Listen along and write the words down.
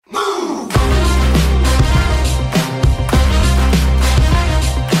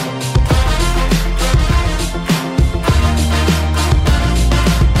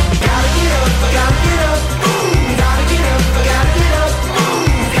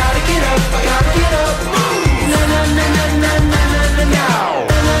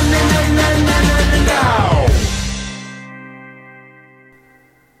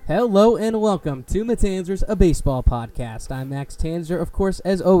Hello and welcome to Matanzers, a baseball podcast. I'm Max Tanzer, of course,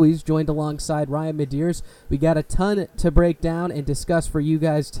 as always, joined alongside Ryan Medeiros. We got a ton to break down and discuss for you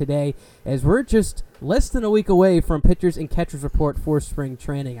guys today, as we're just less than a week away from pitchers and catchers report for spring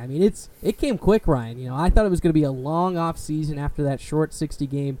training. I mean, it came quick, Ryan. You know, I thought it was going to be a long off season after that short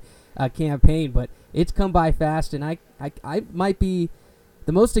 60-game campaign, but it's come by fast, and I might be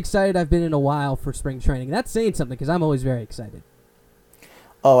the most excited I've been in a while for spring training. That's saying something because I'm always very excited.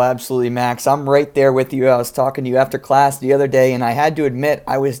 Oh, absolutely, Max. I'm right there with you. I was talking to you after class the other day, and I had to admit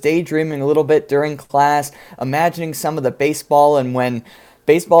I was daydreaming a little bit during class, imagining some of the baseball. And when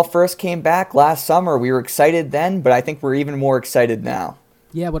baseball first came back last summer, we were excited then, but I think we're even more excited now.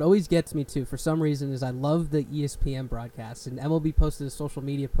 Yeah, what always gets me, too, for some reason, is I love the ESPN broadcasts. And MLB posted a social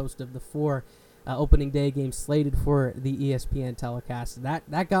media post of the four opening day games slated for the ESPN telecast.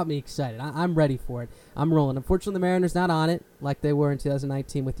 That got me excited. I'm ready for it. I'm rolling. Unfortunately, the Mariners not on it like they were in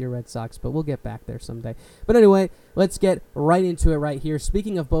 2019 with your Red Sox, but we'll get back there someday. But anyway, let's get right into it right here.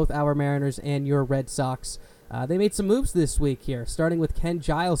 Speaking of both our Mariners and your Red Sox, they made some moves this week here, starting with Ken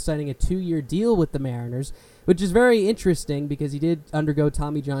Giles signing a 2-year deal with the Mariners, which is very interesting because he did undergo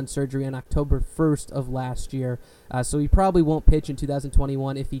Tommy John surgery on October 1st of last year. So he probably won't pitch in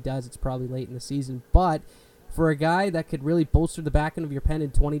 2021. If he does, it's probably late in the season. But for a guy that could really bolster the back end of your pen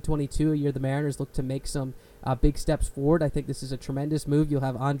in 2022, a year the Mariners look to make some big steps forward, I think this is a tremendous move. You'll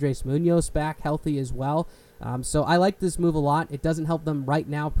have Andres Munoz back healthy as well. So I like this move a lot. It doesn't help them right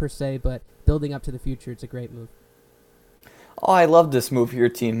now per se, but building up to the future, it's a great move. Oh, I love this move for your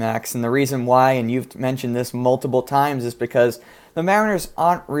team, Max, and the reason why, and you've mentioned this multiple times, is because the Mariners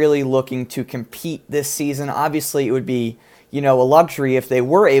aren't really looking to compete this season. Obviously, it would be, a luxury if they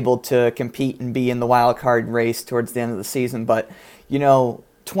were able to compete and be in the wild card race towards the end of the season, but,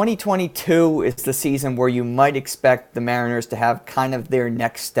 2022 is the season where you might expect the Mariners to have kind of their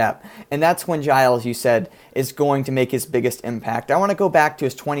next step. And that's when Giles, you said, is going to make his biggest impact. I want to go back to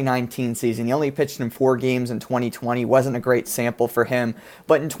his 2019 season. He only pitched in 4 games in 2020. Wasn't a great sample for him.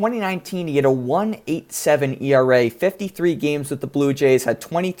 But in 2019, he had a 1.87 ERA, 53 games with the Blue Jays, had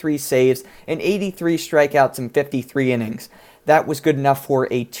 23 saves, and 83 strikeouts in 53 innings. That was good enough for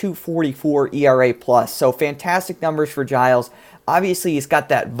a 2.44 ERA+. So fantastic numbers for Giles. Obviously, he's got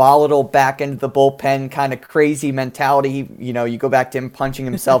that volatile back end of the bullpen kind of crazy mentality. You go back to him punching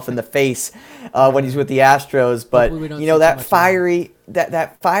himself in the face when he's with the Astros. But, that fiery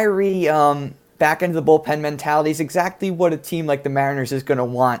back end of the bullpen mentality is exactly what a team like the Mariners is going to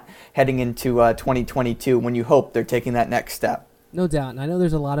want heading into 2022 when you hope they're taking that next step. No doubt. And I know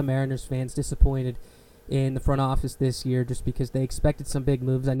there's a lot of Mariners fans disappointed in the front office this year just because they expected some big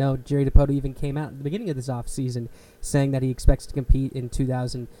moves. I know Jerry Dipoto even came out at the beginning of this offseason saying that he expects to compete in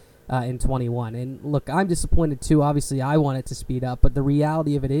 2021. And look, I'm disappointed too. Obviously, I want it to speed up, but the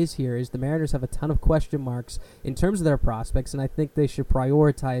reality of it is the Mariners have a ton of question marks in terms of their prospects, and I think they should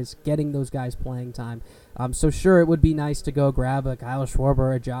prioritize getting those guys playing time. So sure, it would be nice to go grab a Kyle Schwarber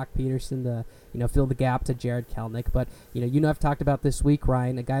or a Jock Peterson to fill the gap to Jared Kelenic, but I've talked about this week,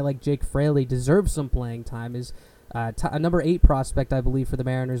 Ryan. A guy like Jake Fraley deserves some playing time. Is a number 8 prospect, I believe, for the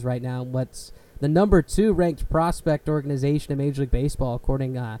Mariners right now. What's the number 2 ranked prospect organization in Major League Baseball,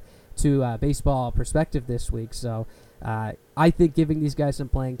 according to Baseball Perspective this week. So I think giving these guys some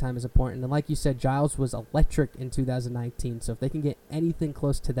playing time is important. And like you said, Giles was electric in 2019. So if they can get anything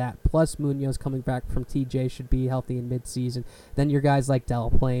close to that, plus Munoz coming back from TJ should be healthy in midseason, then your guys like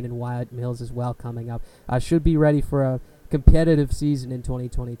Delaplane and Wyatt Mills as well coming up should be ready for a competitive season in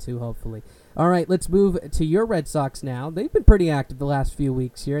 2022, hopefully. All right, let's move to your Red Sox now. They've been pretty active the last few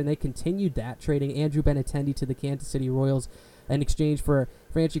weeks here, and they continued that, trading Andrew Benintendi to the Kansas City Royals in exchange for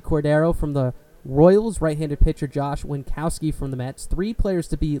Franchi Cordero from the Royals, right-handed pitcher Josh Winkowski from the Mets. 3 players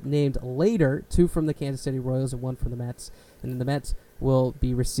to be named later, 2 from the Kansas City Royals and 1 from the Mets. And then the Mets will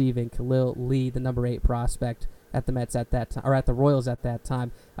be receiving Khalil Lee, the number 8 prospect at the Mets at that time, or at the Royals at that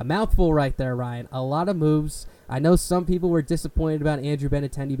time. A mouthful right there, Ryan. A lot of moves. I know some people were disappointed about Andrew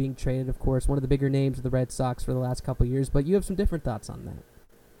Benintendi being traded, of course, one of the bigger names of the Red Sox for the last couple of years, but you have some different thoughts on that.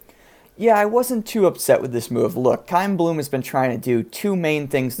 Yeah, I wasn't too upset with this move. Look, Chaim Bloom has been trying to do 2 main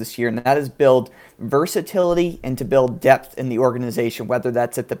things this year, and that is build versatility and to build depth in the organization, whether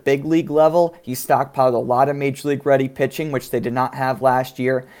that's at the big league level. He stockpiled a lot of major league ready pitching, which they did not have last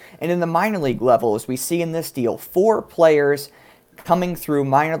year. And in the minor league level, as we see in this deal, 4 players coming through,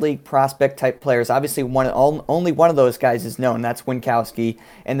 minor league prospect type players. Obviously, only one of those guys is known. That's Winkowski.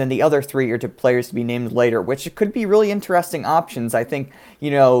 And then the other 3 are to players to be named later, which could be really interesting options. I think,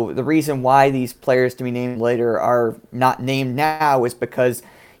 the reason why these players to be named later are not named now is because,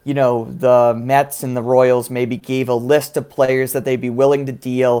 the Mets and the Royals maybe gave a list of players that they'd be willing to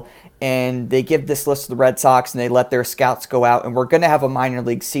deal, and they give this list to the Red Sox and they let their scouts go out, and we're going to have a minor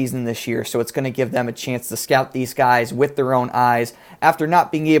league season this year, so it's going to give them a chance to scout these guys with their own eyes after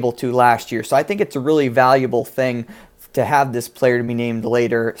not being able to last year. So I think it's a really valuable thing to have this player to be named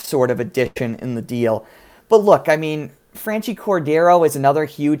later sort of addition in the deal. But look, I mean, Franchy Cordero is another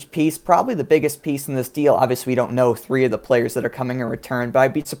huge piece, probably the biggest piece in this deal. Obviously, we don't know 3 of the players that are coming in return, but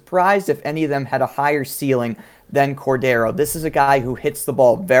I'd be surprised if any of them had a higher ceiling than Cordero. This is a guy who hits the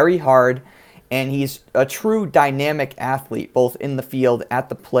ball very hard, and he's a true dynamic athlete, both in the field, at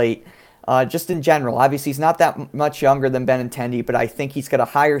the plate, just in general. Obviously, he's not that much younger than Benintendi, but I think he's got a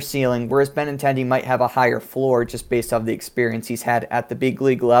higher ceiling, whereas Benintendi might have a higher floor just based off the experience he's had at the big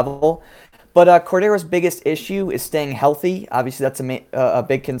league level. But Cordero's biggest issue is staying healthy. Obviously, that's a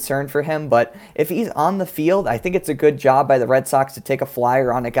big concern for him. But if he's on the field, I think it's a good job by the Red Sox to take a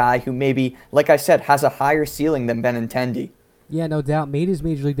flyer on a guy who maybe, like I said, has a higher ceiling than Benintendi. Yeah, no doubt. Made his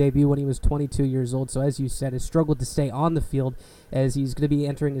major league debut when he was 22 years old. So as you said, has struggled to stay on the field as he's going to be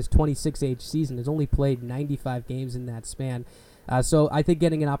entering his 26th season. Has only played 95 games in that span. So I think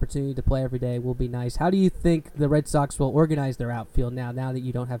getting an opportunity to play every day will be nice. How do you think the Red Sox will organize their outfield now that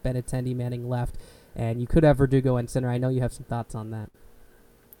you don't have Benintendi manning left and you could have Verdugo in center? I know you have some thoughts on that.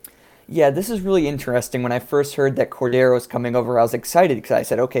 Yeah, this is really interesting. When I first heard that Cordero was coming over, I was excited because I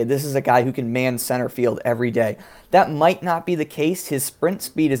said, okay, this is a guy who can man center field every day. That might not be the case. His sprint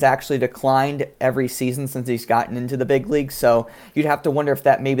speed has actually declined every season since he's gotten into the big league, so you'd have to wonder if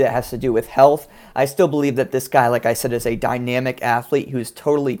maybe that has to do with health. I still believe that this guy, like I said, is a dynamic athlete who's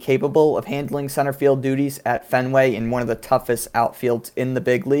totally capable of handling center field duties at Fenway in one of the toughest outfields in the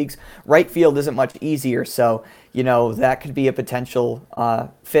big leagues. Right field isn't much easier, so that could be a potential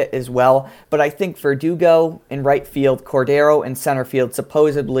fit as well. But I think Verdugo in right field, Cordero in center field,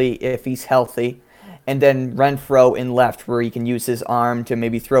 supposedly if he's healthy, and then Renfroe in left where he can use his arm to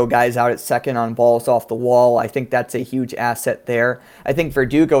maybe throw guys out at second on balls off the wall. I think that's a huge asset there. I think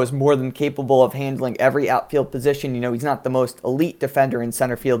Verdugo is more than capable of handling every outfield position. He's not the most elite defender in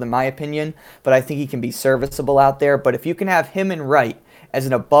center field in my opinion, but I think he can be serviceable out there. But if you can have him in right as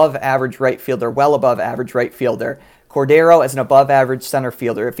an above-average right fielder, well above-average right fielder, Cordero as an above-average center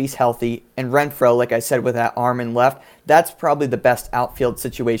fielder if he's healthy, and Renfroe, like I said, with that arm in left, that's probably the best outfield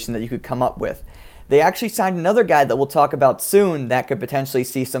situation that you could come up with. They actually signed another guy that we'll talk about soon that could potentially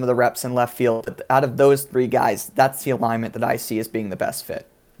see some of the reps in left field. But out of those 3 guys, that's the alignment that I see as being the best fit.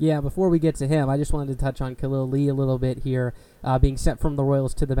 Yeah, before we get to him, I just wanted to touch on Khalil Lee a little bit here, being sent from the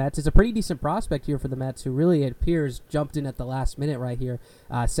Royals to the Mets. It's a pretty decent prospect here for the Mets, who really, it appears, jumped in at the last minute right here,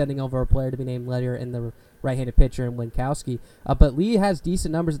 sending over a player to be named later in the right-handed pitcher in Winkowski. But Lee has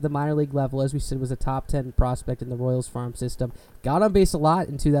decent numbers at the minor league level. As we said, was a top 10 prospect in the Royals farm system. Got on base a lot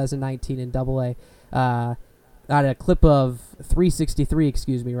in 2019 in Double-A. At a clip of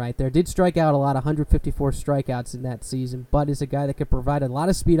 363, right there. Did strike out a lot, 154 strikeouts in that season, but is a guy that could provide a lot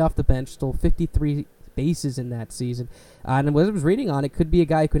of speed off the bench, stole 53 bases in that season. And as I was reading on, it could be a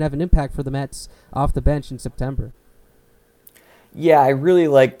guy who could have an impact for the Mets off the bench in September. Yeah, I really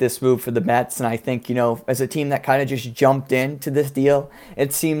like this move for the Mets, and I think, as a team that kind of just jumped into this deal,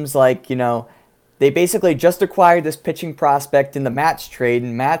 it seems like, they basically just acquired this pitching prospect in the Matz trade,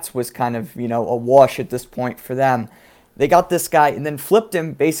 and Matz was kind of, a wash at this point for them. They got this guy and then flipped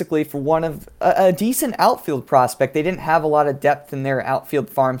him basically for one of a decent outfield prospect. They didn't have a lot of depth in their outfield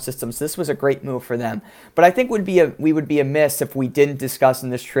farm systems. This was a great move for them. But I think we would be amiss if we didn't discuss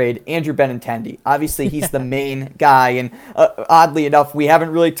in this trade Andrew Benintendi. Obviously, he's the main guy, and oddly enough, we haven't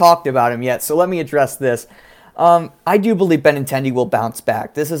really talked about him yet. So let me address this. I do believe Benintendi will bounce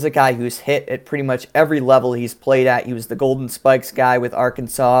back. This is a guy who's hit at pretty much every level he's played at. He was the Golden Spikes guy with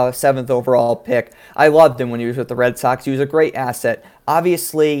Arkansas, 7th overall pick. I loved him when he was with the Red Sox. He was a great asset.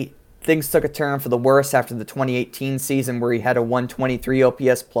 Obviously, things took a turn for the worse after the 2018 season where he had a 123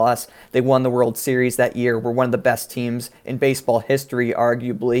 OPS plus. They won the World Series that year. Were one of the best teams in baseball history,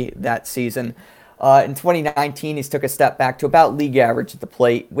 arguably, that season. In 2019, he's took a step back to about league average at the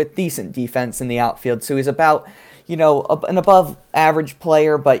plate with decent defense in the outfield. So he's about, an above average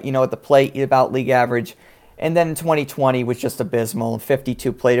player, but, at the plate, about league average. And then in 2020 was just abysmal.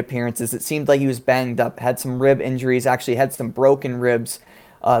 52 plate appearances. It seemed like he was banged up, had some rib injuries, actually had some broken ribs.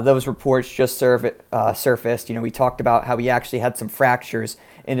 Those reports just surfaced. We talked about how he actually had some fractures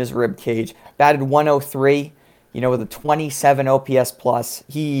in his rib cage. Batted 103. With a 27 OPS plus,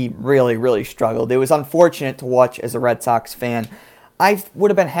 he really, really struggled. It was unfortunate to watch as a Red Sox fan. I would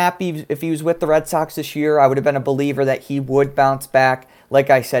have been happy if he was with the Red Sox this year. I would have been a believer that he would bounce back.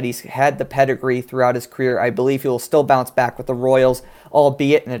 Like I said, he's had the pedigree throughout his career. I believe he will still bounce back with the Royals,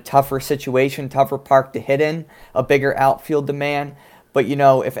 albeit in a tougher situation, tougher park to hit in, a bigger outfield demand. But,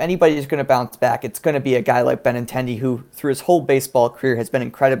 if anybody's going to bounce back, it's going to be a guy like Benintendi, who through his whole baseball career has been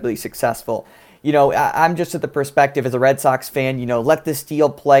incredibly successful. I'm just at the perspective as a Red Sox fan, let this deal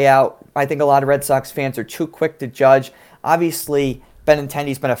play out. I think a lot of Red Sox fans are too quick to judge. Obviously,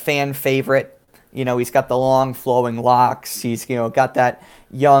 Benintendi's been a fan favorite. He's got the long flowing locks. He's, got that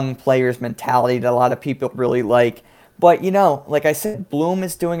young player's mentality that a lot of people really like. But, like I said, Bloom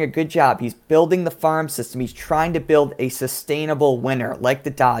is doing a good job. He's building the farm system. He's trying to build a sustainable winner like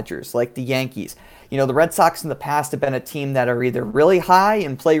the Dodgers, like the Yankees. The Red Sox in the past have been a team that are either really high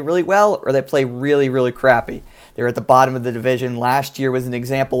and play really well, or they play really, really crappy. They're at the bottom of the division. Last year was an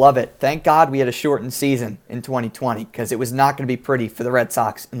example of it. Thank God we had a shortened season in 2020, because it was not going to be pretty for the Red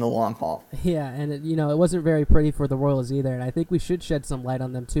Sox in the long haul. Yeah, and it wasn't very pretty for the Royals either, and I think we should shed some light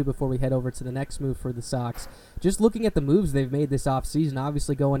on them too before we head over to the next move for the Sox. Just looking at the moves they've made this offseason,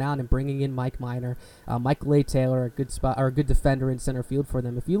 obviously going out and bringing in Mike Minor, Michael A. Taylor, a good defender in center field for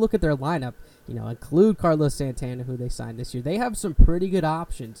them. If you look at their lineup, include Carlos Santana, who they signed this year, they have some pretty good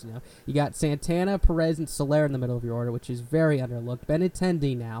options. You got Santana, Perez, and Soler in the middle of your order, which is very underlooked.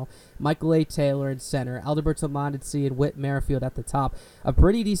 Benintendi now, Michael A. Taylor in center, Alberto Mondesi and Whit Merrifield at the top. A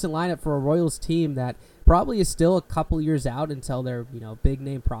pretty decent lineup for a Royals team that probably is still a couple years out until their big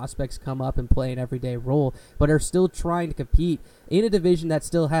name prospects come up and play an everyday role, but are still trying to compete in a division that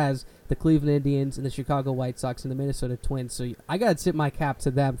still has the Cleveland Indians and the Chicago White Sox and the Minnesota Twins. So I got to tip my cap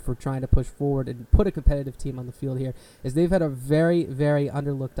to them for trying to push forward and put a competitive team on the field here, as they've had a very, very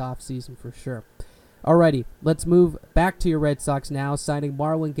underlooked offseason for sure. Alrighty, let's move back to your Red Sox now, signing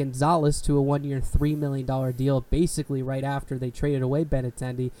Marwin Gonzalez to a 1-year, $3 million deal, basically right after they traded away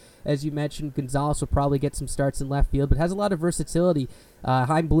Benintendi. As you mentioned, Gonzalez will probably get some starts in left field, but has a lot of versatility.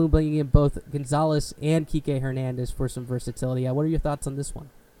 Chaim Bloom bringing in both Gonzalez and Kike Hernandez for some versatility. What are your thoughts on this one?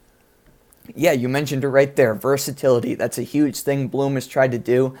 Yeah, you mentioned it right there. Versatility. That's a huge thing Bloom has tried to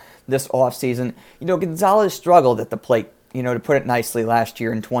do this offseason. Gonzalez struggled at the plate, to put it nicely, last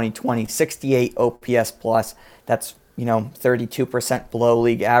year in 2020. 68 OPS plus. That's, 32% below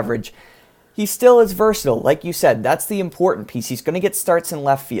league average. He still is versatile. Like you said, that's the important piece. He's going to get starts in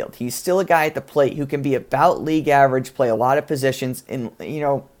left field. He's still a guy at the plate who can be about league average, play a lot of positions, and,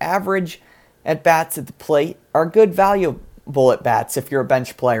 average at bats at the plate are good value bullet bats if you're a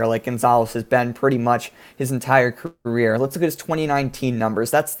bench player like Gonzalez has been pretty much his entire career. Let's look at his 2019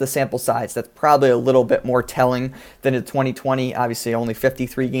 numbers. That's the sample size. That's probably a little bit more telling than in 2020. Obviously, only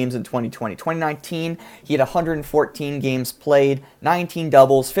 53 games in 2020. 2019, he had 114 games played, 19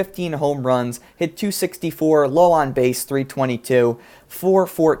 doubles, 15 home runs, hit 264, low on base, 322,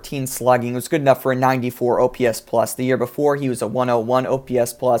 414 slugging. It was good enough for a 94 OPS plus. The year before, he was a 101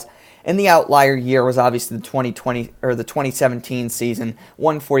 OPS plus. And the outlier year was obviously the 2020 or the 2017 season,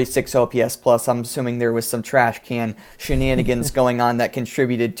 146 OPS plus. I'm assuming there was some trash can shenanigans going on that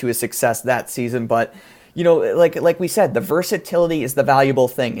contributed to his success that season. But, like we said, the versatility is the valuable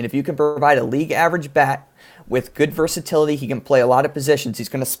thing. And if you can provide a league average bat with good versatility, he can play a lot of positions. He's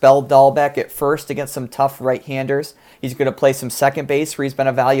going to spell Dahlbeck at first against some tough right-handers. He's going to play some second base where he's been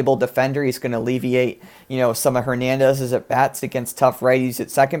a valuable defender. He's going to alleviate, some of Hernandez's at-bats against tough righties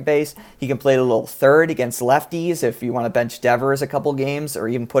at second base. He can play a little third against lefties if you want to bench Devers a couple games or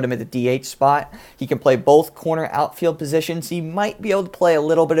even put him at the DH spot. He can play both corner outfield positions. He might be able to play a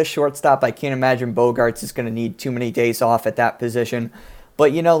little bit of shortstop. I can't imagine Bogaerts is going to need too many days off at that position.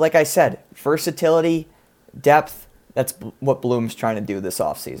 But, like I said, versatility, depth, that's what Bloom's trying to do this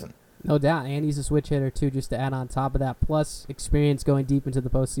offseason. No doubt, and he's a switch hitter too, just to add on top of that, plus experience going deep into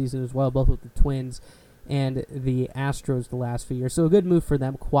the postseason as well, both with the Twins and the Astros the last few years. So a good move for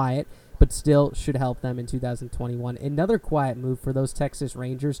them, quiet, but still should help them in 2021. Another quiet move for those Texas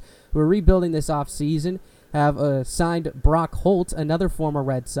Rangers who are rebuilding this offseason, have signed Brock Holt, another former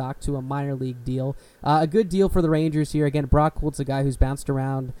Red Sox, to a minor league deal. A good deal for the Rangers here. Again, Brock Holt's a guy who's bounced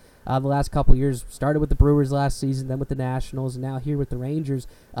around the last couple years. Started with the Brewers last season, then with the Nationals, and now here with the Rangers.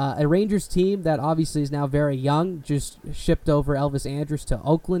 A Rangers team that obviously is now very young, just shipped over Elvis Andrus to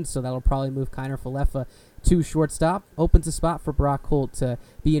Oakland, so that'll probably move Kiner Falefa to shortstop. Opens a spot for Brock Holt to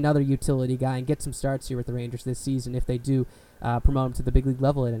be another utility guy and get some starts here with the Rangers this season if they do promote him to the big league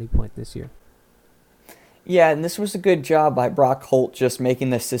level at any point this year. Yeah, and this was a good job by Brock Holt just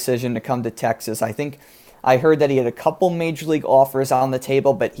making this decision to come to Texas. I think I heard that he had a couple major league offers on the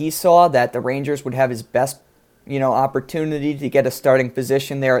table, but he saw that the Rangers would have his best opportunity to get a starting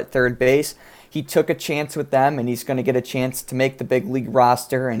position there at third base. He took a chance with them, and he's going to get a chance to make the big league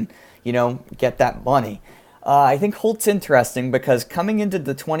roster and, get that money. I think Holt's interesting because coming into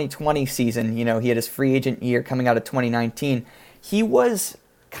the 2020 season, he had his free agent year coming out of 2019. He was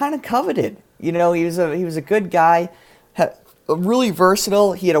kind of coveted. He was a good guy, really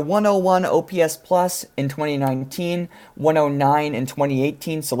versatile. He had a 101 OPS plus in 2019, 109 in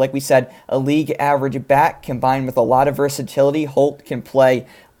 2018. So like we said, a league average bat combined with a lot of versatility. Holt can play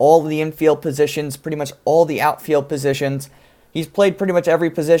all the infield positions, pretty much all the outfield positions. He's played pretty much every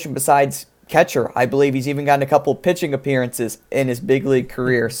position besides catcher. I believe he's even gotten a couple pitching appearances in his big league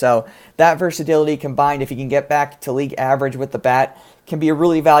career. So that versatility combined, if he can get back to league average with the bat, can be a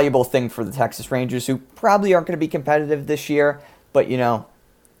really valuable thing for the Texas Rangers, who probably aren't going to be competitive this year. But,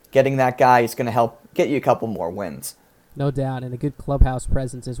 getting that guy is going to help get you a couple more wins. No doubt, and a good clubhouse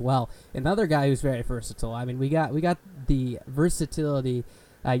presence as well. Another guy who's very versatile. I mean, we got the versatility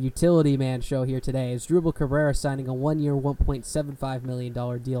utility man show here today. Is Drupal Cabrera signing a 1-year, $1.75 million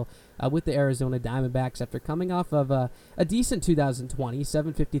deal with the Arizona Diamondbacks after coming off of a decent 2020,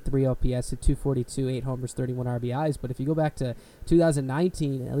 753 OPS at 242, 8 homers, 31 RBIs. But if you go back to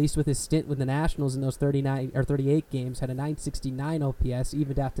 2019, at least with his stint with the Nationals in those 38 games, had a 969 OPS,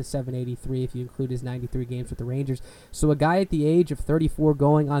 evened out to 783 if you include his 93 games with the Rangers. So a guy at the age of 34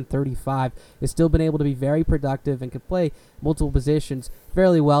 going on 35 has still been able to be very productive and can play multiple positions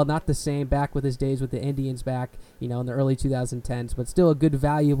fairly well. Not the same back with his days with the Indians back, in the early 2010s, but still a good,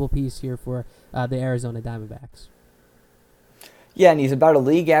 valuable piece here for the Arizona Diamondbacks. Yeah, and he's about a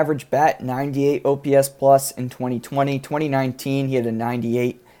league average bat, 98 OPS plus in 2020. 2019, he had a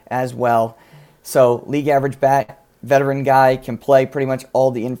 98 as well. So league average bat, veteran guy, can play pretty much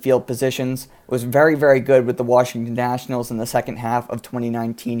all the infield positions. Was very, very good with the Washington Nationals in the second half of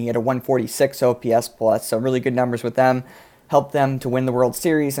 2019. He had a 146 OPS plus, so really good numbers with them. Helped them to win the World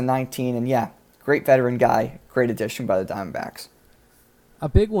Series in 19, and yeah, great veteran guy, great addition by the Diamondbacks. A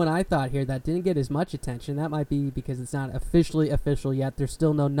big one I thought here that didn't get as much attention, that might be because it's not officially official yet. There's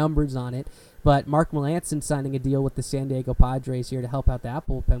still no numbers on it. But Mark Melancon signing a deal with the San Diego Padres here to help out that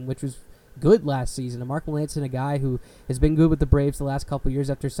bullpen, which was good last season. And Mark Melancon, a guy who has been good with the Braves the last couple years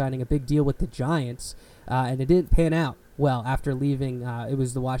after signing a big deal with the Giants, and it didn't pan out well after leaving. It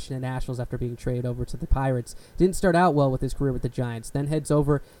was the Washington Nationals after being traded over to the Pirates. Didn't start out well with his career with the Giants. Then heads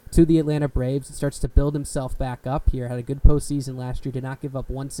over to the Atlanta Braves and starts to build himself back up here. Had a good postseason last year. Did not give up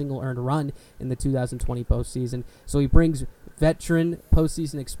one single earned run in the 2020 postseason. So he brings veteran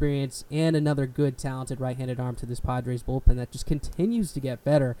postseason experience and another good, talented right-handed arm to this Padres bullpen that just continues to get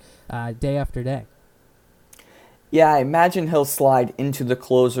better day after day. Yeah, I imagine he'll slide into the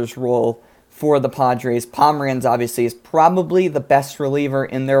closer's role for the Padres. Pomeranz obviously is probably the best reliever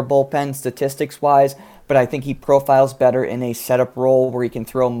in their bullpen statistics-wise, but I think he profiles better in a setup role where he can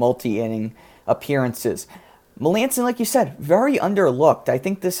throw multi-inning appearances. Melancon, like you said, very underlooked. I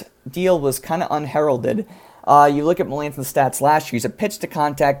think this deal was kind of unheralded. You look at Melancon's stats last year, he's a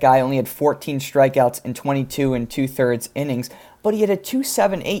pitch-to-contact guy, only had 14 strikeouts in 22 and two-thirds innings, but he had a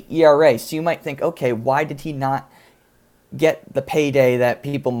 2.78 ERA, so you might think, okay, why did he not get the payday that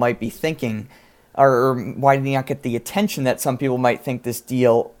people might be thinking, or why did he not get the attention that some people might think this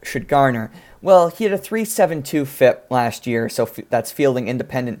deal should garner? Well, he had a 3.72 FIP last year, so that's fielding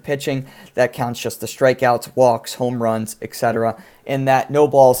independent pitching. That counts just the strikeouts, walks, home runs, etc., and that no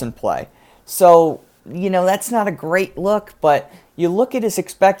balls in play. So, that's not a great look, but you look at his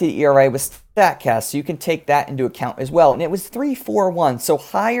expected ERA with StatCast, so you can take that into account as well, and it was 3.41, so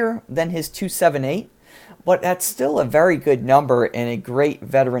higher than his 2.78. But that's still a very good number and a great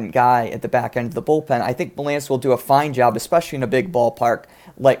veteran guy at the back end of the bullpen. I think Melancon will do a fine job, especially in a big ballpark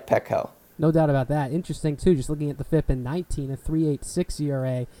like Petco. No doubt about that. Interesting, too, just looking at the FIP in 19, a 3.86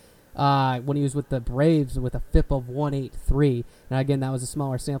 ERA when he was with the Braves with a FIP of 1.83. Now, again, that was a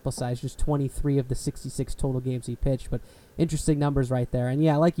smaller sample size, just 23 of the 66 total games he pitched. But interesting numbers right there. And,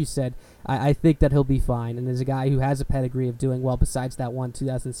 yeah, like you said, I think that he'll be fine. And as a guy who has a pedigree of doing well besides that one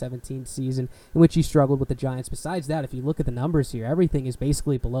 2017 season in which he struggled with the Giants. Besides that, if you look at the numbers here, everything is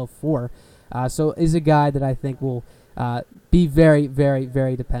basically below 4. So is a guy that I think will be very, very,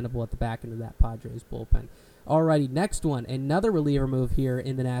 very dependable at the back end of that Padres bullpen. Alrighty, next one, another reliever move here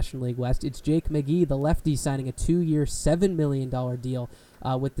in the National League West. It's Jake McGee, the lefty, signing a 2-year, $7 million deal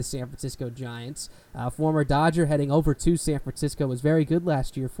with the San Francisco Giants. Former Dodger heading over to San Francisco was very good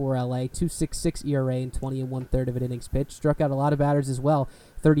last year for LA. 2.66 ERA in 20 1/3 of an innings pitched. Struck out a lot of batters as well,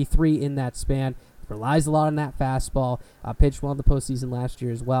 33 in that span. Relies a lot on that fastball. Pitched well in the postseason last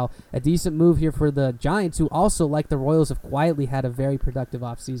year as well. A decent move here for the Giants, who also, like the Royals, have quietly had a very productive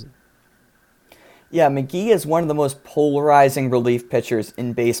offseason. Yeah, McGee is one of the most polarizing relief pitchers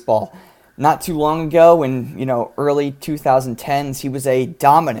in baseball. Not too long ago, in early 2010s, he was a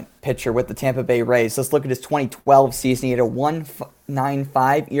dominant pitcher with the Tampa Bay Rays. Let's look at his 2012 season. He had a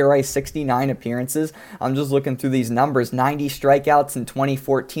 1.95 ERA, 69 appearances. I'm just looking through these numbers. 90 strikeouts in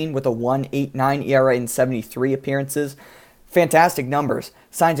 2014 with a 1.89 ERA and 73 appearances. Fantastic numbers.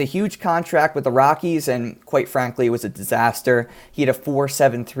 Signs a huge contract with the Rockies, and quite frankly, it was a disaster. He had a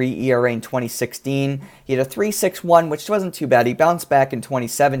 4.73 ERA in 2016. He had a 3.61, which wasn't too bad. He bounced back in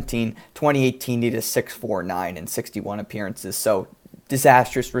 2017. 2018, he had a 6.49 and 61 appearances. So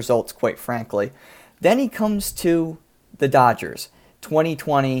disastrous results, quite frankly. Then he comes to the Dodgers.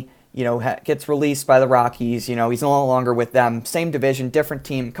 2020, gets released by the Rockies. He's no longer with them. Same division, different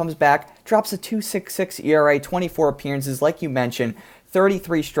team. Comes back, drops a 2.66 ERA, 24 appearances, like you mentioned,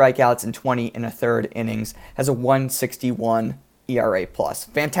 33 strikeouts in 20 and a third innings, has a 1.61 ERA plus.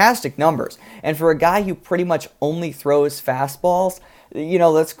 Fantastic numbers. And for a guy who pretty much only throws fastballs,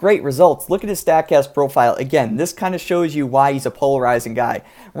 that's great results. Look at his StatCast profile. Again, this kind of shows you why he's a polarizing guy.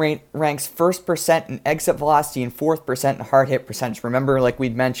 Ranks first percent in exit velocity and fourth percent in hard hit percentage. Remember, like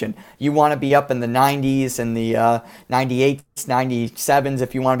we'd mentioned, you want to be up in the 90s and the 98s, 97s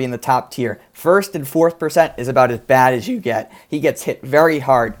if you want to be in the top tier. First and fourth percent is about as bad as you get. He gets hit very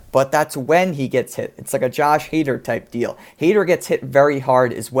hard, but that's when he gets hit. It's like a Josh Hader type deal. Hader gets hit very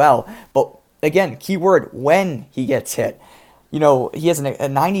hard as well, but again, keyword, when he gets hit. He has a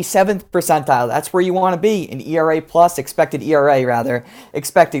 97th percentile. That's where you want to be in ERA plus, expected ERA rather.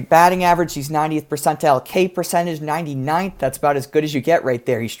 Expected batting average, he's 90th percentile. K percentage, 99th. That's about as good as you get right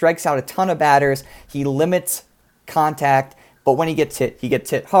there. He strikes out a ton of batters. He limits contact, but when he gets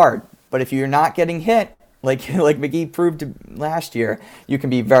hit hard. But if you're not getting hit, like McGee proved last year, you can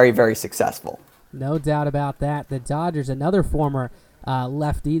be very, very successful. No doubt about that. The Dodgers, another former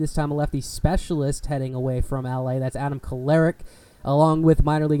lefty, this time a lefty specialist heading away from LA. That's Adam Kolarek, along with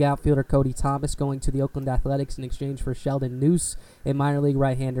minor league outfielder Cody Thomas going to the Oakland Athletics in exchange for Sheldon Noose and minor league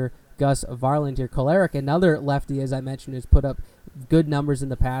right-hander Gus Varlander. Kolarek, another lefty, as I mentioned, has put up good numbers in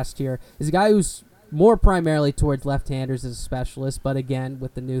the past year. Is a guy who's more primarily towards left-handers as a specialist, but again,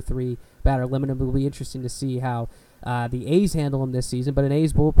 with the new 3-batter limit, it will be interesting to see how the A's handle him this season. But an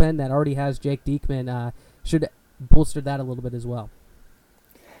A's bullpen that already has Jake Diekman should bolster that a little bit as well.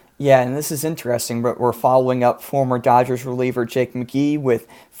 Yeah, and this is interesting, but we're following up former Dodgers reliever Jake McGee with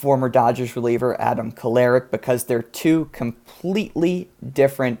former Dodgers reliever Adam Kolarek because they're two completely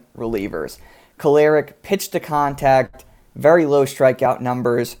different relievers. Kolarek pitch to contact, very low strikeout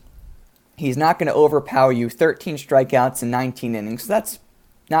numbers. He's not going to overpower you, 13 strikeouts in 19 innings. So that's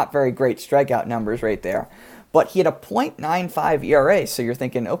not very great strikeout numbers right there. But he had a .95 ERA, so you're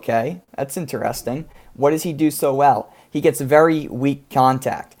thinking, okay, that's interesting. What does he do so well? He gets very weak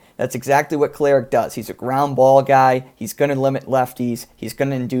contact. That's exactly what Kolarek does. He's a ground ball guy. He's going to limit lefties. He's going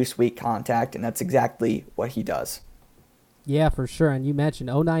to induce weak contact, and that's exactly what he does. Yeah, for sure. And you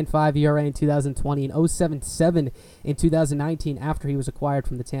mentioned 0.95 ERA in 2020 and 0.77 in 2019 after he was acquired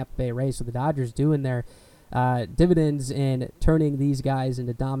from the Tampa Bay Rays. So the Dodgers doing their dividends in turning these guys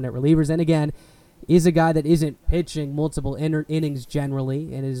into dominant relievers. And again, is a guy that isn't pitching multiple innings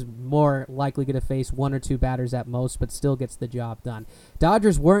generally and is more likely going to face one or two batters at most, but still gets the job done.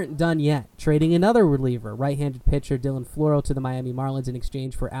 Dodgers weren't done yet, trading another reliever, right-handed pitcher Dylan Floro to the Miami Marlins in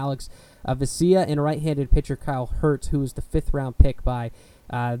exchange for Alex Vesia and right-handed pitcher Kyle Hertz, who was the fifth-round pick by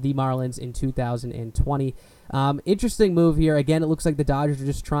the Marlins in 2020. Interesting move here. Again, it looks like the Dodgers are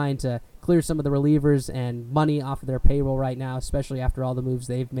just trying to clear some of the relievers and money off of their payroll right now, especially after all the moves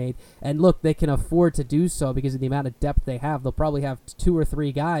they've made. And look, they can afford to do so because of the amount of depth they have. They'll probably have 2 or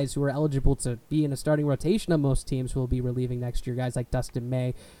 3 guys who are eligible to be in a starting rotation of most teams who will be relieving next year, guys like Dustin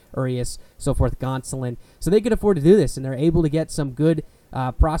May, Urias, so forth, Gonsolin. So they can afford to do this, and they're able to get some good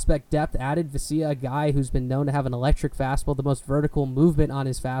prospect depth added. Vesia, a guy who's been known to have an electric fastball, the most vertical movement on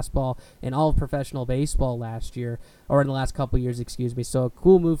his fastball in all of professional baseball last year, or in the last couple years, excuse me. So a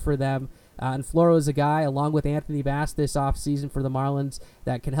cool move for them. And Floro is a guy, along with Anthony Bass this offseason for the Marlins,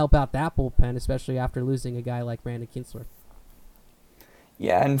 that can help out that bullpen, especially after losing a guy like Brandon Kintzler.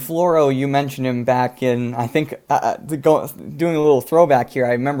 Yeah, and Floro, you mentioned him back in, I think, doing a little throwback here.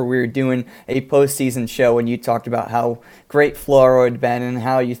 I remember we were doing a postseason show and you talked about how great Floro had been and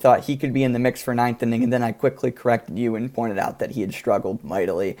how you thought he could be in the mix for ninth inning, and then I quickly corrected you and pointed out that he had struggled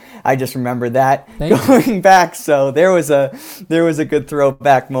mightily. I just remember that going back, so there was a good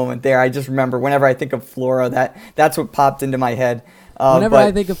throwback moment there. I just remember whenever I think of Floro, that's what popped into my head. Whenever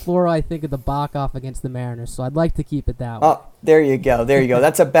I think of Floro, I think of the Bach-off against the Mariners, so I'd like to keep it that way. Oh, there you go.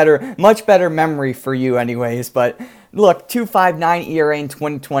 That's a much better memory for you anyways. But look, 2.59 ERA in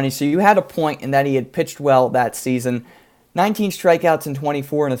 2020, so you had a point in that he had pitched well that season. 19 strikeouts in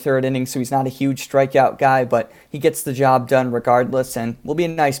 24 in the third inning, so he's not a huge strikeout guy, but he gets the job done regardless, and will be a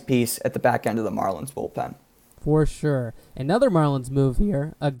nice piece at the back end of the Marlins bullpen. For sure. Another Marlins move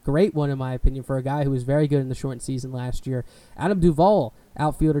here, a great one in my opinion for a guy who was very good in the shortened season last year. Adam Duvall,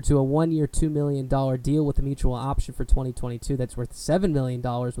 outfielder, to a 1-year, $2 million deal with a mutual option for 2022 that's worth $7 million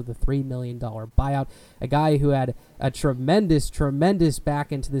with a $3 million buyout. A guy who had a tremendous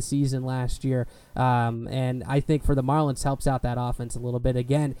back into the season last year, and I think for the Marlins helps out that offense a little bit.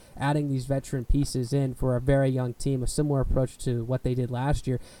 Again, adding these veteran pieces in for a very young team, a similar approach to what they did last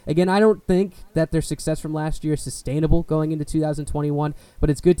year. Again, I don't think that their success from last year is sustainable going into 2021, but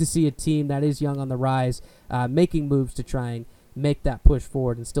it's good to see a team that is young on the rise making moves to try and make that push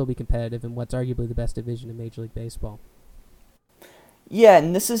forward and still be competitive in what's arguably the best division in Major League Baseball. Yeah,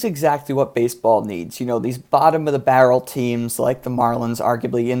 and this is exactly what baseball needs. These bottom-of-the-barrel teams like the Marlins,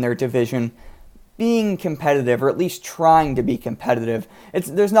 arguably in their division, being competitive, or at least trying to be competitive.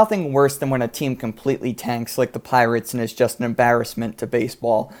 There's nothing worse than when a team completely tanks like the Pirates and is just an embarrassment to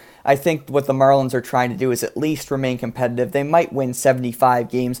baseball. I think what the Marlins are trying to do is at least remain competitive. They might win 75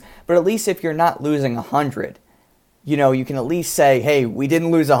 games, but at least if you're not losing 100, you can at least say, hey, we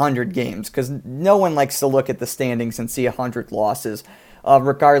didn't lose 100 games, because no one likes to look at the standings and see 100 losses,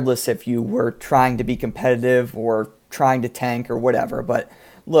 regardless if you were trying to be competitive or trying to tank or whatever. But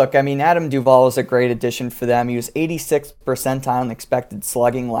look, Adam Duvall is a great addition for them. He was 86th percentile in expected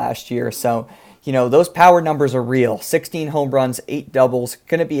slugging last year, so those power numbers are real. 16 home runs, 8 doubles,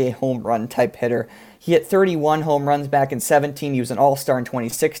 going to be a home run type hitter. He hit 31 home runs back in 17. He was an all-star in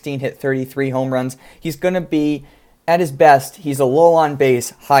 2016, hit 33 home runs. He's going to be, at his best, he's a low on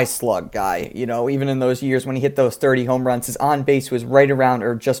base, high slug guy. Even in those years when he hit those 30 home runs, his on base was right around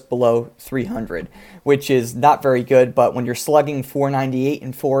or just below 300, which is not very good. But when you're slugging 498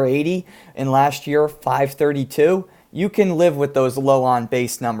 and 480, and last year 532, you can live with those low on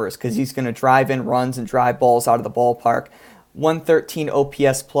base numbers because he's going to drive in runs and drive balls out of the ballpark. 113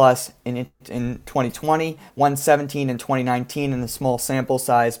 OPS plus in 2020, 117 in 2019 in a small sample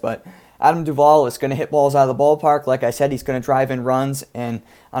size, but Adam Duvall is going to hit balls out of the ballpark. Like I said, he's going to drive in runs, and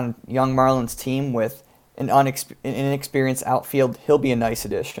on a young Marlins team with an inexperienced outfield, he'll be a nice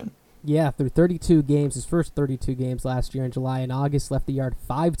addition. Yeah, through 32 games, his first 32 games last year in July and August, left the yard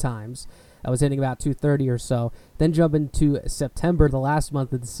 5 times. I was hitting about 230 or so. Then jump into September, the last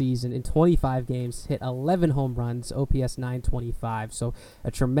month of the season, in 25 games, hit 11 home runs, OPS 925. So a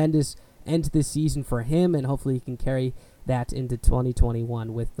tremendous end to this season for him, and hopefully he can carry that into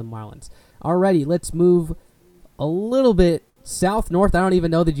 2021 with the Marlins. Alrighty, let's move a little bit south-north. I don't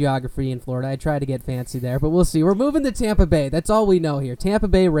even know the geography in Florida. I tried to get fancy there, but we'll see. We're moving to Tampa Bay. That's all we know here. Tampa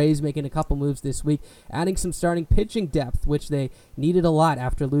Bay Rays making a couple moves this week, adding some starting pitching depth, which they needed a lot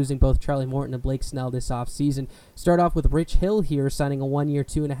after losing both Charlie Morton and Blake Snell this offseason. Start off with Rich Hill here, signing a 1-year,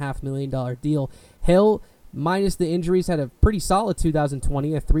 $2.5 million deal. Hill, minus the injuries, had a pretty solid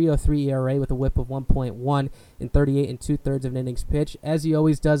 2020, a 3.03 ERA with a whip of 1.1 in 38 2/3 of an innings pitch. As he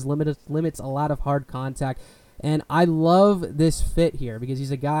always does, limits a lot of hard contact. And I love this fit here because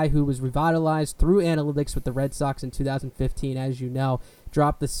he's a guy who was revitalized through analytics with the Red Sox in 2015, as you know,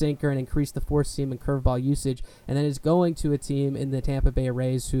 dropped the sinker and increased the four seam and curveball usage, and then is going to a team in the Tampa Bay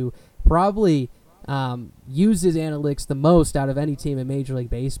Rays who probably uses analytics the most out of any team in Major League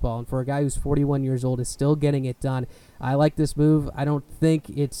Baseball. And for a guy who's 41 years old, is still getting it done. I like this move. I don't think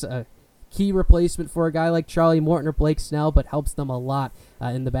it's a key replacement for a guy like Charlie Morton or Blake Snell, but helps them a lot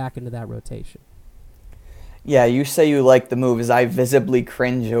in the back end of that rotation. Yeah, you say you like the move, as I visibly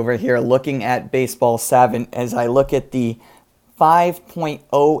cringe over here looking at Baseball Savant as I look at the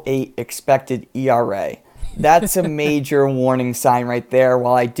 5.08 expected ERA. That's a major warning sign right there.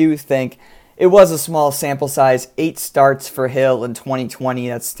 While I do think it was a small sample size, 8 starts for Hill in 2020.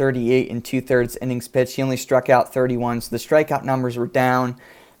 That's 38 2/3 innings pitched. He only struck out 31, so the strikeout numbers were down.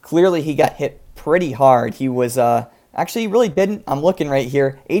 Clearly, he got hit pretty hard. He was actually, he really didn't. I'm looking right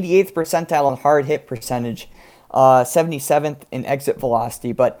here. 88th percentile on hard hit percentage, 77th in exit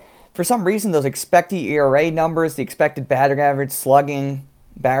velocity. But for some reason, those expected ERA numbers, the expected batting average, slugging,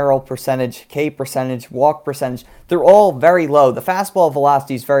 barrel percentage, K percentage, walk percentage, they're all very low. The fastball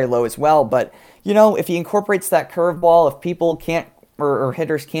velocity is very low as well. But, if he incorporates that curveball, if people can't or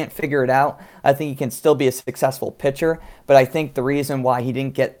hitters can't figure it out, I think he can still be a successful pitcher. But I think the reason why he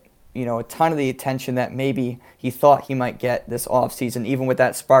didn't get a ton of the attention that maybe he thought he might get this offseason, even with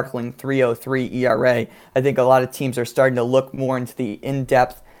that sparkling 3.03 ERA. I think a lot of teams are starting to look more into the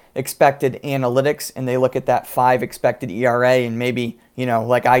in-depth expected analytics, and they look at that 5 expected ERA and maybe,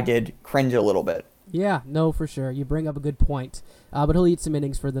 like I did, cringe a little bit. Yeah, no, for sure. You bring up a good point. But he'll eat some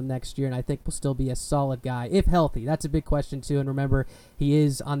innings for them next year, and I think will still be a solid guy, if healthy. That's a big question, too. And remember, he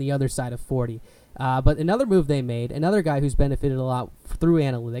is on the other side of 40. But another move they made, another guy who's benefited a lot through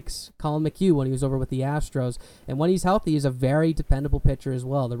analytics, Colin McHugh, when he was over with the Astros. And when he's healthy, he's a very dependable pitcher as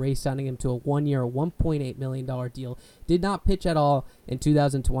well. The Rays signing him to a 1-year, $1.8 million deal. Did not pitch at all in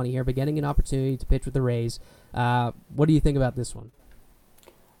 2020 here, but getting an opportunity to pitch with the Rays. What do you think about this one?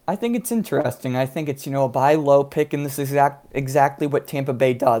 I think it's interesting. I think it's, a buy low pick, and this is exactly what Tampa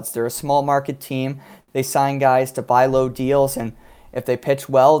Bay does. They're a small market team. They sign guys to buy low deals, and if they pitch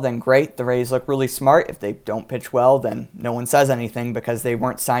well, then great. The Rays look really smart. If they don't pitch well, then no one says anything because they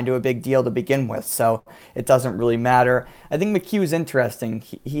weren't signed to a big deal to begin with, so it doesn't really matter. I think McHugh is interesting.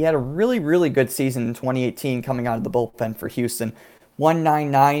 He had a really, really good season in 2018 coming out of the bullpen for Houston.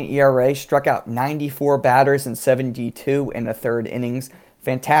 1.99 ERA, struck out 94 batters in 72 in the third innings.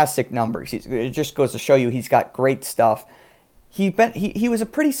 Fantastic numbers. It just goes to show you he's got great stuff. He was a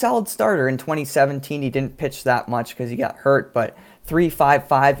pretty solid starter in 2017. He didn't pitch that much because he got hurt, but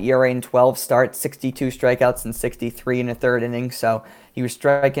 3.55 ERA in 12 starts, 62 strikeouts and 63 in the third inning. So he was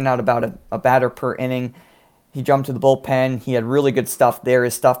striking out about a batter per inning. He jumped to the bullpen. He had really good stuff there.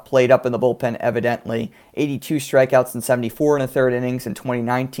 His stuff played up in the bullpen, evidently. 82 strikeouts and 74 in the third innings in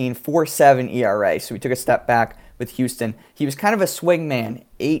 2019, 4.7 ERA. So he took a step back with Houston. He was kind of a swing man.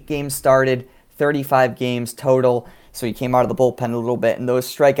 8 games started, 35 games total. So he came out of the bullpen a little bit, and those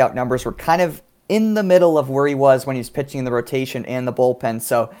strikeout numbers were kind of in the middle of where he was when he was pitching in the rotation and the bullpen.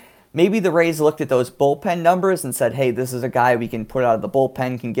 So maybe the Rays looked at those bullpen numbers and said, hey, this is a guy we can put out of the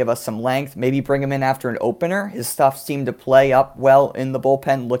bullpen, can give us some length, maybe bring him in after an opener. His stuff seemed to play up well in the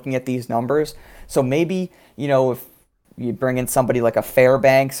bullpen looking at these numbers. So maybe, if you bring in somebody like a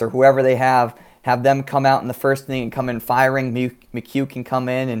Fairbanks or whoever they have them come out in the first inning and come in firing. McHugh can come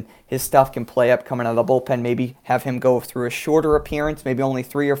in and his stuff can play up coming out of the bullpen. Maybe have him go through a shorter appearance, maybe only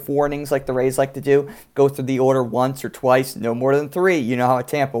 3 or 4 innings like the Rays like to do. Go through the order once or twice, no more than 3. You know how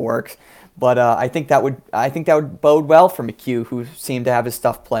Tampa works. But I think that would bode well for McHugh, who seemed to have his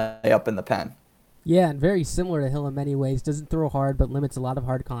stuff play up in the pen. Yeah, and very similar to Hill in many ways. Doesn't throw hard, but limits a lot of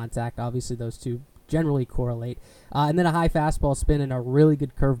hard contact. Obviously, those two generally correlate. And then a high fastball spin and a really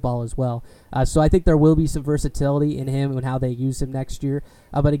good curveball as well. So I think there will be some versatility in him and how they use him next year.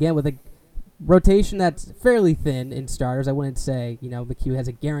 But again, with a rotation that's fairly thin in starters, I wouldn't say, McHugh has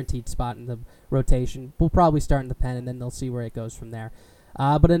a guaranteed spot in the rotation. We'll probably start in the pen, and then they'll see where it goes from there.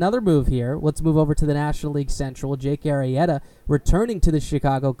 But another move here, let's move over to the National League Central. Jake Arrieta returning to the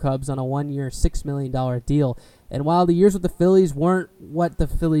Chicago Cubs on a 1-year, $6 million deal. And while the years with the Phillies weren't what the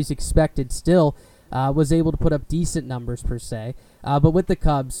Phillies expected, still was able to put up decent numbers per se. But with the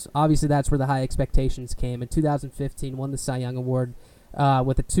Cubs, obviously that's where the high expectations came. In 2015, won the Cy Young Award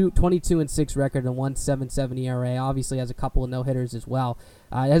with a 22-6 record and 1.77 ERA. Obviously has a couple of no-hitters as well.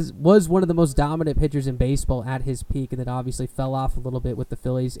 Was one of the most dominant pitchers in baseball at his peak, and then obviously fell off a little bit with the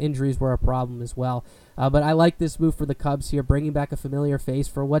Phillies. Injuries were a problem as well. But I like this move for the Cubs here, bringing back a familiar face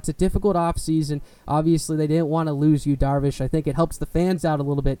for what's a difficult offseason. Obviously, they didn't want to lose Yu Darvish. I think it helps the fans out a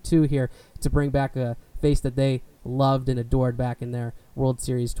little bit, too, here to bring back a face that they loved and adored back in their World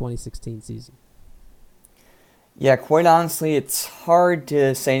Series 2016 season. Yeah, quite honestly, it's hard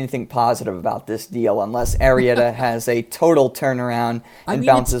to say anything positive about this deal unless Arrieta has a total turnaround and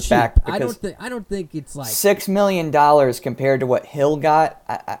bounces back. I don't think it's like $6 million compared to what Hill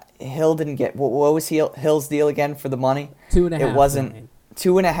got. Hill didn't get what was Hill's deal again for the money? $2.5 It wasn't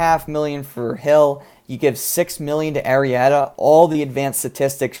 $2.5 million for Hill. You give $6 million to Arrieta. All the advanced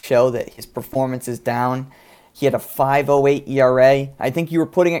statistics show that his performance is down. He had a 5.08 ERA. I think you were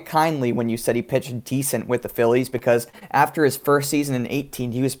putting it kindly when you said he pitched decent with the Phillies, because after his first season in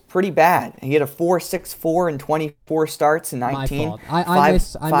 18, he was pretty bad. He had a 4.64 in 24 starts in 19. My fault. I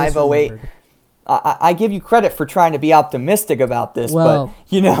 5.08. I give you credit for trying to be optimistic about this, but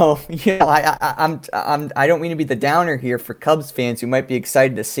I don't mean to be the downer here for Cubs fans who might be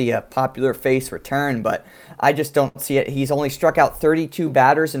excited to see a popular face return, but I just don't see it. He's only struck out 32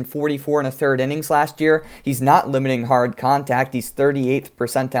 batters in 44 and a third innings last year. He's not limiting hard contact. He's 38th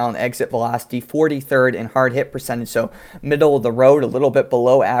percentile in exit velocity, 43rd in hard hit percentage, so middle of the road, a little bit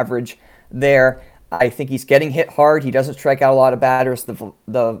below average there. I think he's getting hit hard. He doesn't strike out a lot of batters. The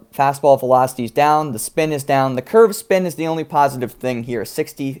fastball velocity is down. The spin is down. The curve spin is the only positive thing here.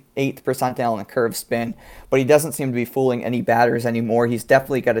 68th percentile in the curve spin. But he doesn't seem to be fooling any batters anymore. He's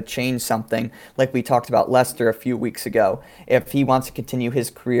definitely got to change something, like we talked about Lester a few weeks ago. If he wants to continue his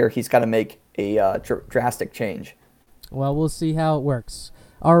career, he's got to make a drastic change. Well, we'll see how it works.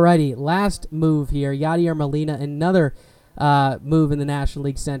 Alrighty, last move here. Yadier Molina, another move in the National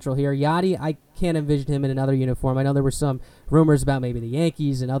League Central here. Yadi, I can't envision him in another uniform. I know there were some rumors about maybe the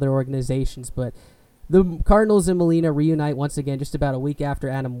Yankees and other organizations, but the Cardinals and Molina reunite once again just about a week after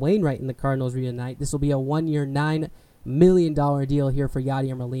Adam Wainwright and the Cardinals reunite. This will be a 1-year, $9 million deal here for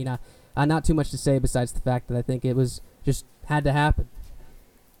Yadier Molina. Not too much to say besides the fact that I think it was just had to happen.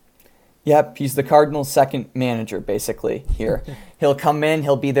 Yep, he's the Cardinals' second manager, basically, here. He'll come in,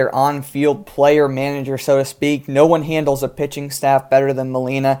 he'll be their on-field player manager, so to speak. No one handles a pitching staff better than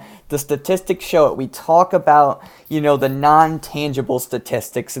Molina. The statistics show it. We talk about, the non-tangible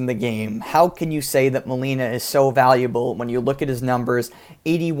statistics in the game. How can you say that Molina is so valuable when you look at his numbers?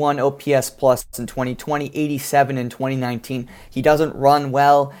 81 OPS plus in 2020, 87 in 2019. He doesn't run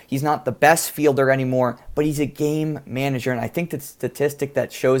well. He's not the best fielder anymore, but he's a game manager, and I think the statistic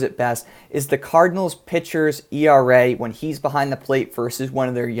that shows it best is the Cardinals pitcher's ERA when he's behind the plate versus one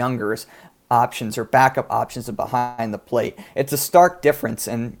of their younger options or backup options behind the plate. It's a stark difference,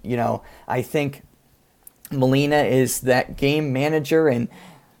 and I think Molina is that game manager, and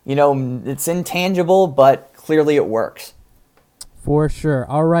it's intangible, but clearly it works. For sure.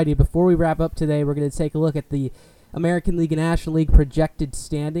 Alrighty, before we wrap up today, we're going to take a look at the American League and National League projected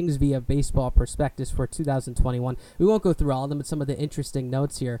standings via Baseball Prospectus for 2021. We won't go through all of them, but some of the interesting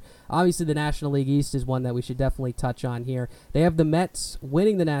notes here. Obviously, the National League East is one that we should definitely touch on here. They have the Mets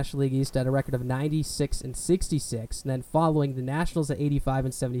winning the National League East at a record of 96 and 66, and then following the Nationals at 85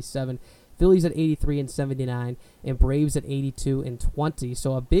 and 77, Phillies at 83 and 79, and Braves at 82 and 20.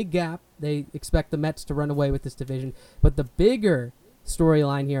 So a big gap. They expect the Mets to run away with this division, but the bigger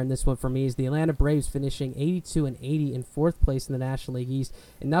storyline here in this one for me is the Atlanta Braves finishing 82 and 80 in fourth place in the National League East,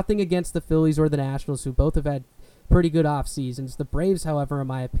 and nothing against the Phillies or the Nationals, who both have had pretty good off seasons. The Braves, however, in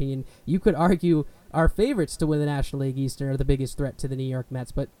my opinion, you could argue are favorites to win the National League East and are the biggest threat to the New York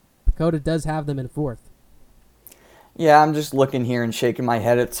Mets, but PECOTA does have them in fourth. Yeah, I'm just looking here and shaking my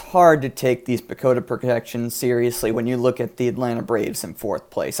head. It's hard to take these PECOTA projections seriously when you look at the Atlanta Braves in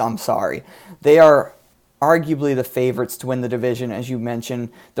fourth place. I'm sorry. They are arguably the favorites to win the division, as you mentioned.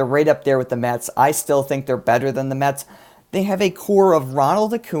 They're right up there with the Mets. I still think they're better than the Mets. They have a core of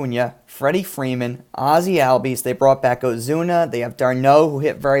Ronald Acuna, Freddie Freeman, Ozzie Albies. They brought back Ozuna. They have d'Arnaud, who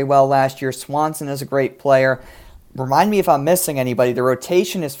hit very well last year. Swanson is a great player. Remind me if I'm missing anybody. The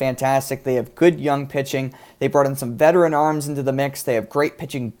rotation is fantastic. They have good young pitching. They brought in some veteran arms into the mix. They have great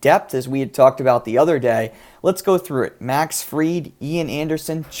pitching depth, as we had talked about the other day. Let's go through it. Max Fried, Ian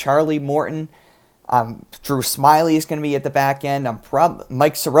Anderson, Charlie Morton. Drew Smiley is going to be at the back end.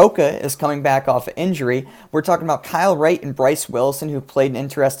 Mike Soroka is coming back off of injury. We're talking about Kyle Wright and Bryce Wilson, who played an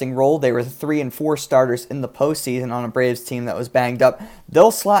interesting role. They were the 3 and 4 starters in the postseason on a Braves team that was banged up.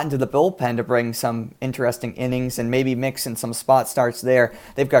 They'll slot into the bullpen to bring some interesting innings and maybe mix in some spot starts there.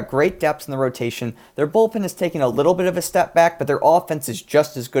 They've got great depth in the rotation. Their bullpen is taking a little bit of a step back, but their offense is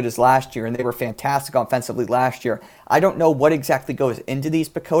just as good as last year, and they were fantastic offensively last year. I don't know what exactly goes into these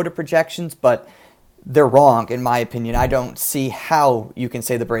PECOTA projections, but they're wrong, in my opinion. I don't see how you can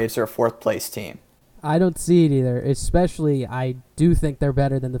say the Braves are a fourth-place team. I don't see it either, especially I do think they're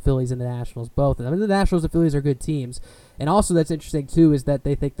better than the Phillies and the Nationals, both. I mean, the Nationals and Phillies are good teams. And also that's interesting, too, is that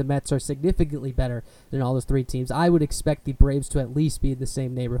they think the Mets are significantly better than all those three teams. I would expect the Braves to at least be in the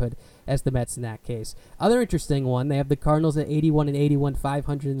same neighborhood as the Mets in that case. Other interesting one, they have the Cardinals at 81 and 81,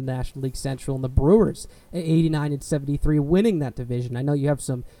 500 in the National League Central, and the Brewers at 89 and 73, winning that division. I know you have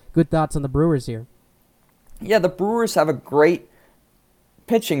some good thoughts on the Brewers here. Yeah, the Brewers have a great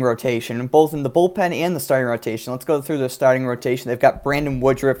pitching rotation, both in the bullpen and the starting rotation. Let's go through the starting rotation. They've got Brandon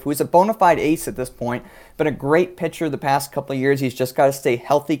Woodruff, who's a bona fide ace at this point, been a great pitcher the past couple of years. He's just got to stay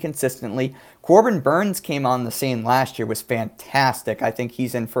healthy consistently. Corbin Burns came on the scene last year, was fantastic. I think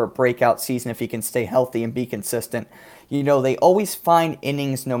he's in for a breakout season if he can stay healthy and be consistent. You know, they always find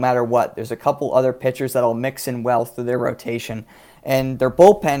innings no matter what. There's a couple other pitchers that'll mix in well through their rotation. And their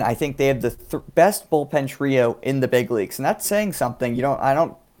bullpen, I think they have the best bullpen trio in the big leagues. And that's saying something. I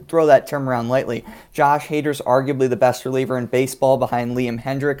don't throw that term around lightly. Josh Hader's arguably the best reliever in baseball behind Liam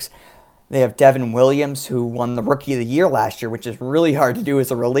Hendricks. They have Devin Williams, who won the Rookie of the Year last year, which is really hard to do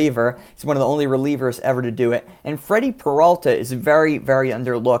as a reliever. He's one of the only relievers ever to do it. And Freddie Peralta is very, very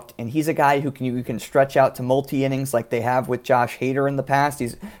underlooked, and he's a guy who you can stretch out to multi-innings like they have with Josh Hader in the past.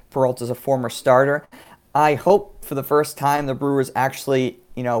 He's Peralta's a former starter. I hope for the first time the Brewers actually,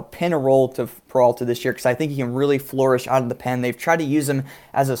 pin a role to Peralta this year because I think he can really flourish out of the pen. They've tried to use him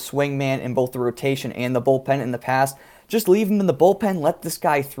as a swingman in both the rotation and the bullpen in the past. Just leave him in the bullpen. Let this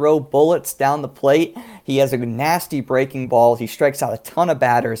guy throw bullets down the plate. He has a nasty breaking ball. He strikes out a ton of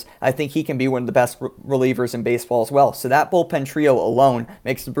batters. I think he can be one of the best relievers in baseball as well. So that bullpen trio alone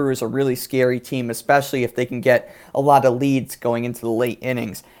makes the Brewers a really scary team, especially if they can get a lot of leads going into the late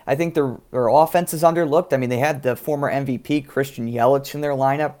innings. I think their offense is underlooked. I mean, they had the former MVP Christian Yelich in their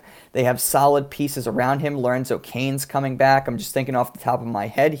lineup. They have solid pieces around him. Lorenzo Cain's coming back. I'm just thinking off the top of my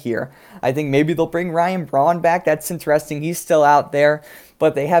head here. I think maybe they'll bring Ryan Braun back. That's interesting. He's still out there.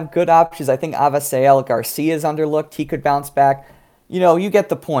 But they have good options. I think Avisail Garcia is underlooked. He could bounce back. You get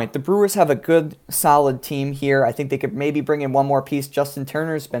the point. The Brewers have a good, solid team here. I think they could maybe bring in one more piece. Justin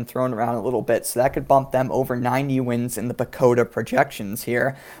Turner's been thrown around a little bit, so that could bump them over 90 wins in the PECOTA projections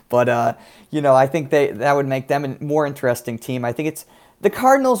here. But, I think that would make them a more interesting team. I think it's the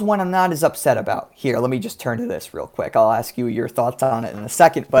Cardinals one I'm not as upset about. Here, let me just turn to this real quick. I'll ask you your thoughts on it in a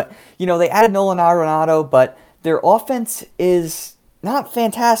second. But, they added Nolan Arenado, but their offense is not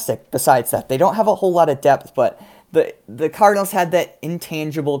fantastic besides that. They don't have a whole lot of depth, but the Cardinals had that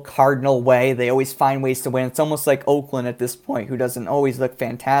intangible Cardinal way. They always find ways to win. It's almost like Oakland at this point, who doesn't always look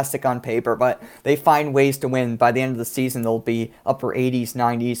fantastic on paper, but they find ways to win. By the end of the season, they'll be upper 80s,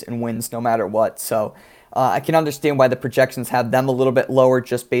 90s, and wins no matter what. So I can understand why the projections have them a little bit lower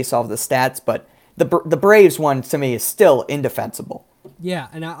just based off the stats, but the Braves one, to me, is still indefensible. Yeah,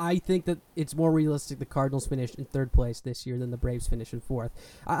 and I think that it's more realistic the Cardinals finished in third place this year than the Braves finished in fourth.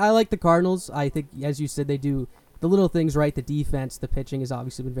 I like the Cardinals. I think, as you said, they do the little things right. The defense, the pitching has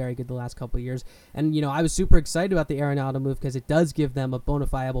obviously been very good the last couple of years. And, I was super excited about the Arenado move because it does give them a bona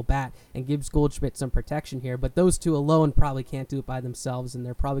fide bat and gives Goldschmidt some protection here. But those two alone probably can't do it by themselves, and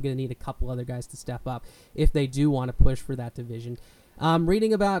they're probably going to need a couple other guys to step up if they do want to push for that division.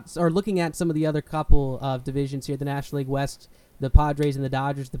 Reading about or looking at some of the other couple of divisions here, the National League West, the Padres and the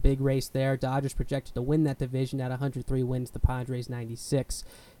Dodgers, the big race there. Dodgers projected to win that division at 103 wins, the Padres 96.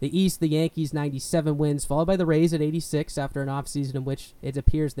 The East, the Yankees 97 wins, followed by the Rays at 86 after an offseason in which it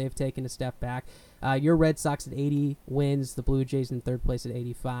appears they've taken a step back. Your Red Sox at 80 wins, the Blue Jays in third place at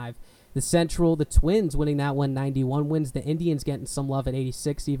 85. The Central, the Twins winning that one, 91 wins. The Indians getting some love at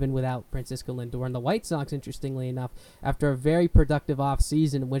 86, even without Francisco Lindor. And the White Sox, interestingly enough, after a very productive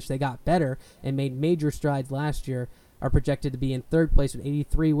offseason in which they got better and made major strides last year, are projected to be in third place with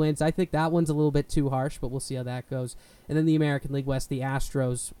 83 wins. I think that one's a little bit too harsh, but we'll see how that goes. And then the American League West, the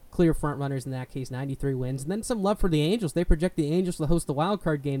Astros, clear front runners in that case, 93 wins. And then some love for the Angels. They project the Angels to host the wild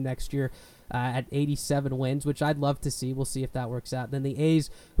card game next year at 87 wins, which I'd love to see. We'll see if that works out. Then the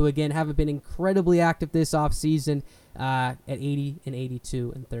A's, who again haven't been incredibly active this offseason, at 80 and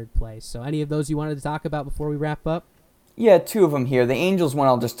 82 in third place. So any of those you wanted to talk about before we wrap up? Yeah, two of them here. The Angels one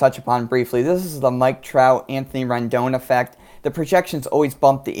I'll just touch upon briefly. This is the Mike Trout, Anthony Rendon effect. The projections always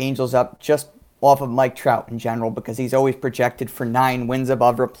bump the Angels up just off of Mike Trout in general because he's always projected for 9 wins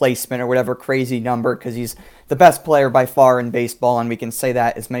above replacement or whatever crazy number because he's the best player by far in baseball, and we can say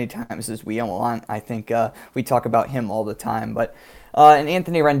that as many times as we want. I think we talk about him all the time, but and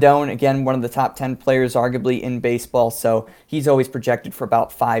Anthony Rendon, again, one of the top 10 players arguably in baseball, so he's always projected for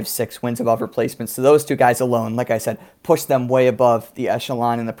about 5-6 wins above replacement. So those two guys alone, like I said, push them way above the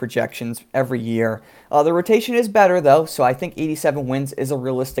echelon in the projections every year. The rotation is better, though, so I think 87 wins is a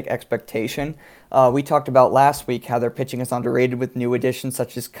realistic expectation. We talked about last week how their pitching is underrated with new additions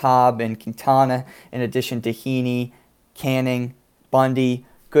such as Cobb and Quintana, in addition to Heaney, Canning, Bundy.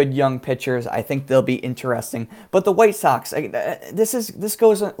 Good young pitchers. I think they'll be interesting. But the White Sox, this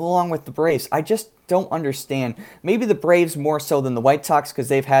goes along with the Braves. I just don't understand. Maybe the Braves more so than the White Sox because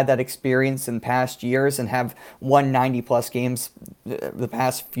they've had that experience in past years and have won 90-plus games the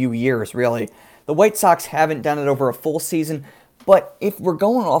past few years, really. The White Sox haven't done it over a full season. But if we're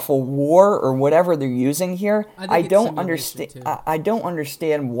going off a WAR or whatever they're using here, I don't understand. I don't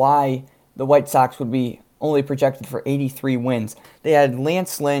understand why the White Sox would be only projected for 83 wins. They had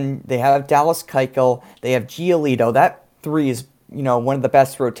Lance Lynn, they have Dallas Keuchel, they have Giolito. That three is, one of the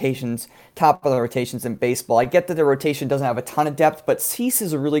best rotations, top of the rotations in baseball. I get that the rotation doesn't have a ton of depth, but Cease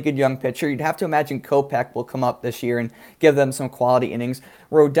is a really good young pitcher. You'd have to imagine Kopech will come up this year and give them some quality innings.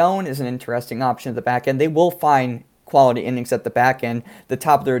 Rodon is an interesting option at the back end. They will find quality innings at the back end. The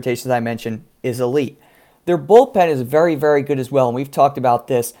top of the rotations I mentioned is elite. Their bullpen is very, very good as well, and we've talked about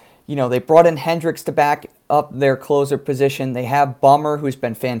this. They brought in Hendricks to back up their closer position. They have Bummer, who's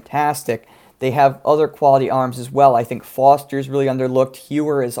been fantastic. They have other quality arms as well. I think Foster's really underlooked.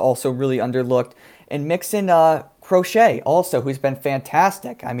 Hewer is also really underlooked. And mix in Crochet also, who's been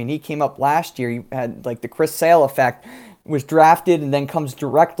fantastic. I mean, he came up last year. He had like the Chris Sale effect, was drafted and then comes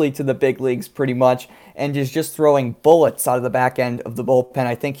directly to the big leagues pretty much and is just throwing bullets out of the back end of the bullpen.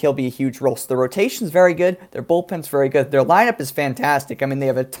 I think he'll be a huge role. So the rotation's very good. Their bullpen's very good. Their lineup is fantastic. I mean, they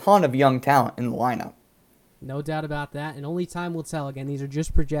have a ton of young talent in the lineup. No doubt about that, and only time will tell. Again, these are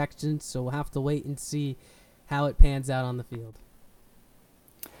just projections, so we'll have to wait and see how it pans out on the field.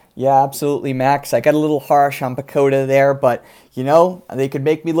 Yeah, absolutely, Max. I got a little harsh on PECOTA there, but, they could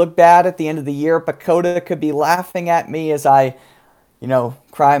make me look bad at the end of the year. PECOTA could be laughing at me as I,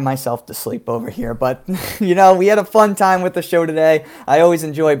 cry myself to sleep over here. But, we had a fun time with the show today. I always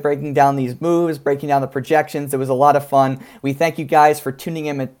enjoy breaking down these moves, breaking down the projections. It was a lot of fun. We thank you guys for tuning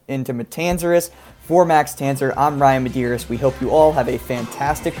into Matanzarus. For Max Tanzer, I'm Ryan Medeiros. We hope you all have a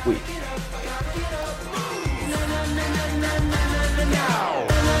fantastic week.